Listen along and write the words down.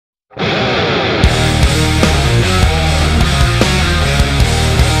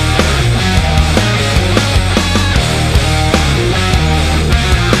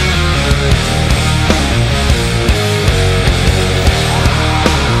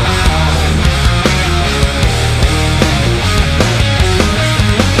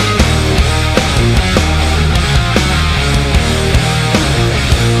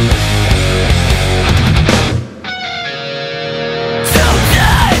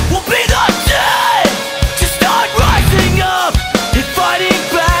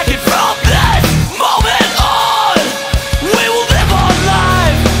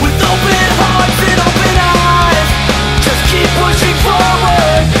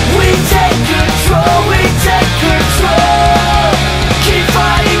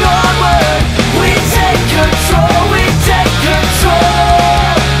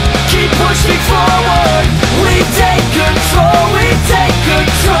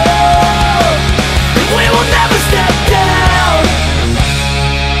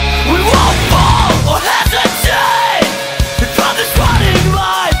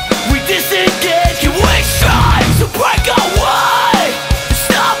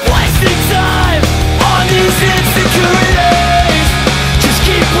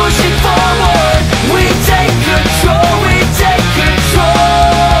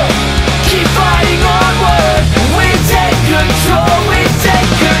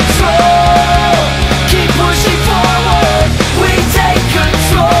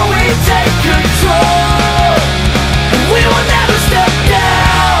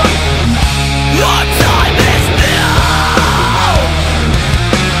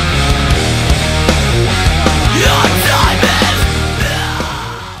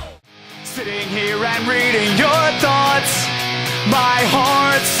My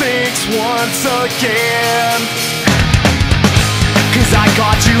heart sinks once again, 'cause I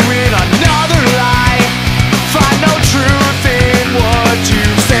caught you in another lie. Find no truth in what you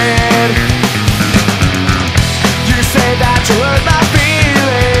said. You say that you hurt my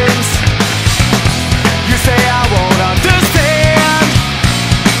feelings. You say I won't understand.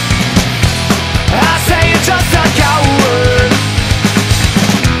 I say you're just a coward,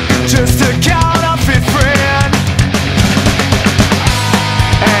 just a counterfeit friend.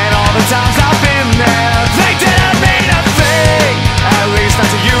 And all the times I've been there, they didn't mean a thing. At least not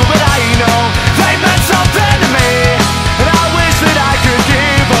to you, but I know they meant something to me. And I wish that I could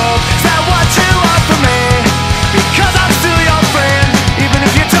give up. Is that what you want from me? Because I'm still your friend, even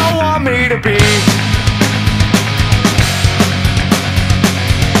if you don't want me to be.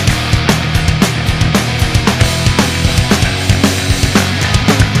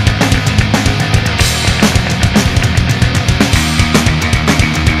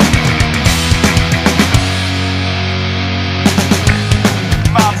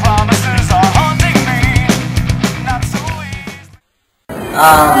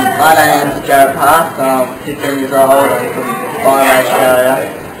 My name's Jared Park, I'm 15 years old, I'm from Byron, Australia.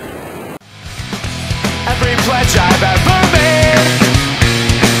 Every pledge I've ever made,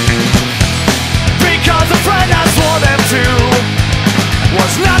 because a friend I swore them to,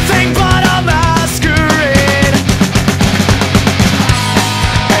 was nothing but a masquerade.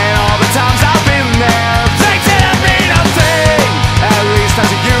 And all the times I've been there, they didn't mean a thing. At least not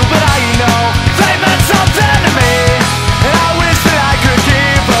to you, but I know they meant something to me. And I wish that I could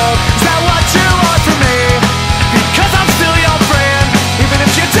give up. Is that what you want from me? Because I'm still your friend, even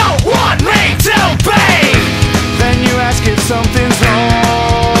if you don't want me to be. Then you ask if something's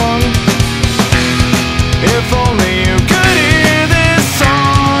wrong. If only you could hear this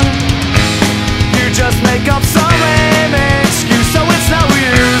song. You just make up some lame excuse, so it's no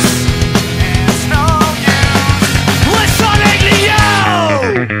use. It's no use listening to you.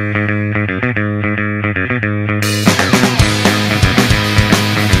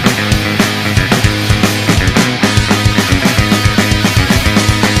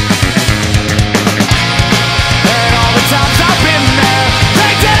 And all the times I've been there,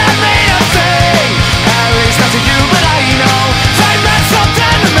 they didn't mean a thing. At least not to you, but I know they meant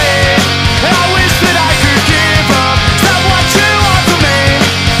something to me. And I wish that I could give up. Is that what you want from me?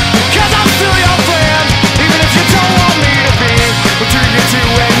 Because I'm still your friend, even if you don't want me to be. What do you do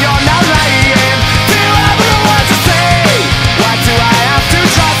when you're not lying? Do you ever know what to say? Why do I have to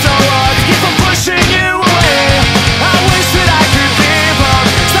try so hard to keep on pushing you away? I wish that I could give up.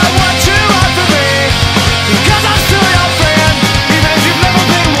 Is that what you want from me? Because I'm still your friend, even if you've never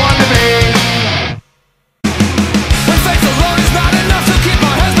been one to me. When faith alone is not enough to keep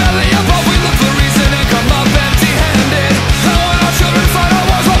our heads barely above, we look for reason and come up empty-handed. And when our children fight our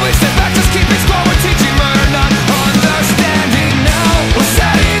wars, while we sit back just keeping score, we're teaching murder, not understanding. Now we're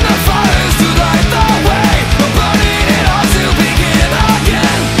setting the fires to light the way. We're burning it all to begin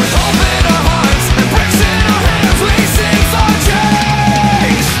again. With hope in our hearts and bricks in our hands, we sing for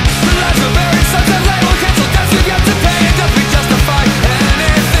change. The lives are buried, such a label canceled, debts we've yet to pay. And does we justify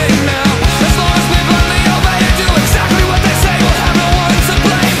anything now? As long as we blindly obey and do exactly what they say, we'll have no one to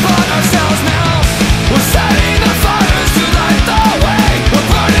blame but ourselves now. We're setting the fires to light the way. We're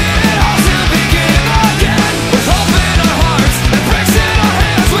burning it all to begin again. With hope in our hearts and bricks in our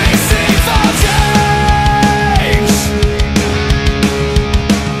hands, we sing for change.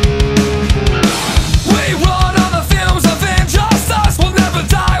 We run on the fumes of injustice. We'll never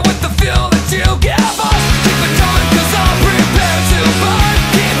die with the feel that you give us. Keep it going 'cause I'm prepared to burn.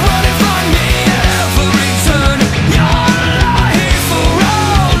 Keep running from me at every turn. Your life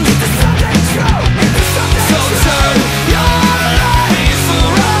around. Keep the something true. Keep the something true. So turn your life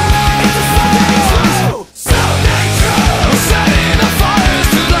around. Keep the something true. Something true. We're setting the fires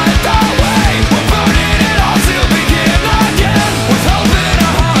to light the way. We're burning it all to begin again. With hope in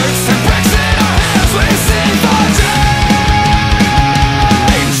our hearts and bricks in our hands, we sing for change.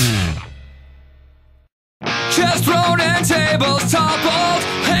 Chairs thrown and tables toppled,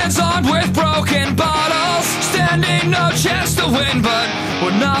 hands armed with broken bottles. Standing no chance to win, but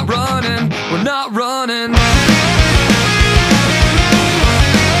we're not running, we're not running.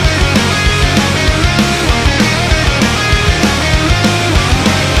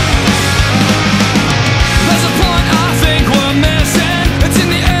 There's a point I think we're missing. It's in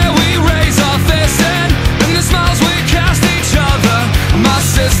the air we raise our fists in, and the smiles we cast each other. My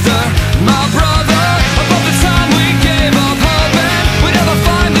sister, my brother. Above the time we gave up hoping we'd ever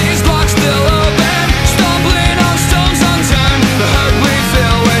find these locks still open. Stumbling on stones unturned, the hurt we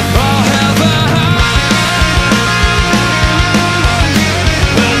feel with all heaven.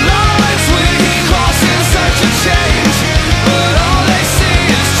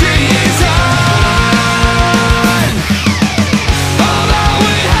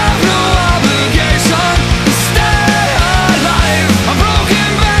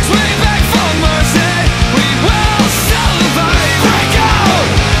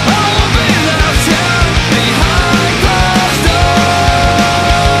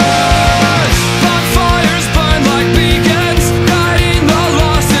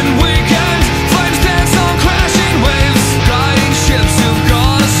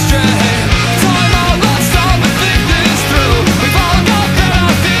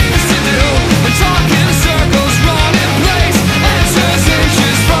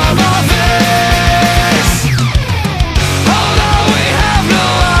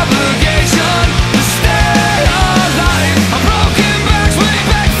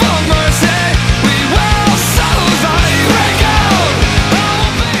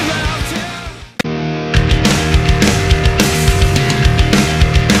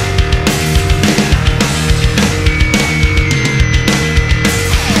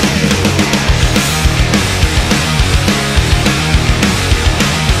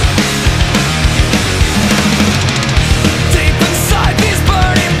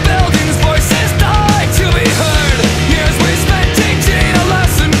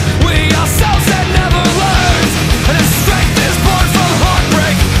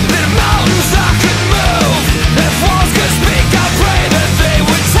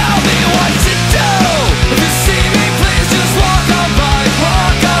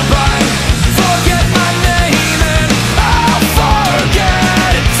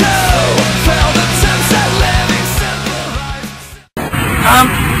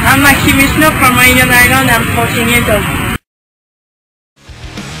 I'm Maxi Vishnu from Indian Island. I'm 14 years old.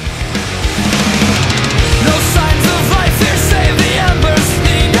 No signs of life here save the embers.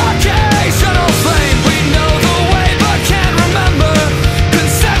 The occasional flame. We know the way but can't remember.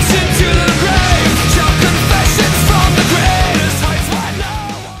 Conception to the grave. Shall confessions from the greatest heights where no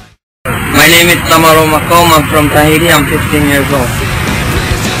one... My name is Tamaro Macom. I'm from Tahiti. I'm 15 years old.